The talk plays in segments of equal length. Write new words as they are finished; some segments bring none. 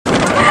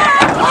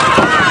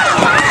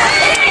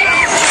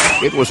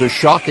It was a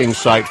shocking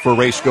sight for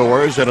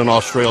racegoers at an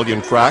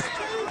Australian track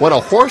when a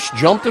horse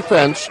jumped a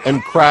fence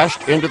and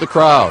crashed into the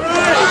crowd.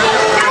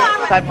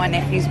 I had my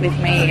nephews with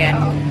me,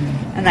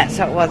 and that's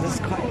how it was. It's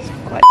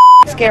quite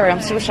scary.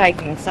 I'm still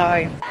shaking,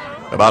 so...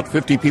 About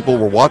 50 people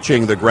were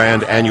watching the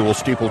grand annual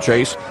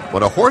steeplechase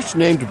when a horse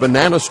named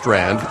Banana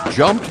Strand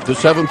jumped the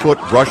 7-foot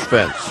brush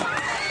fence.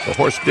 The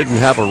horse didn't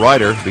have a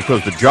rider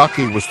because the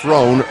jockey was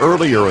thrown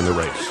earlier in the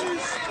race.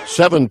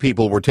 7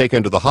 people were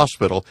taken to the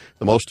hospital,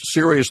 the most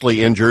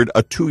seriously injured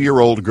a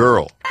 2-year-old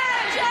girl.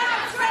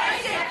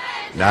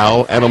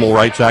 Now, animal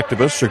rights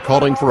activists are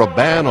calling for a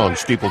ban on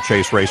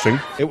steeplechase racing.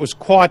 It was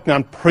quite an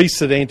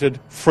unprecedented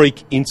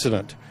freak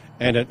incident,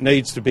 and it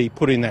needs to be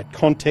put in that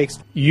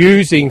context.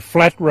 Using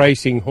flat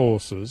racing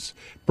horses,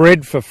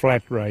 bred for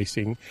flat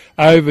racing,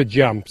 over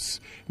jumps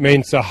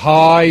means a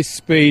high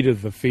speed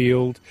of the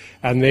field,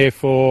 and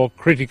therefore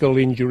critical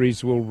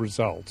injuries will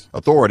result.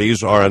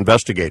 Authorities are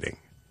investigating.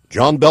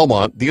 John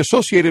Belmont, The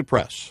Associated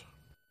Press.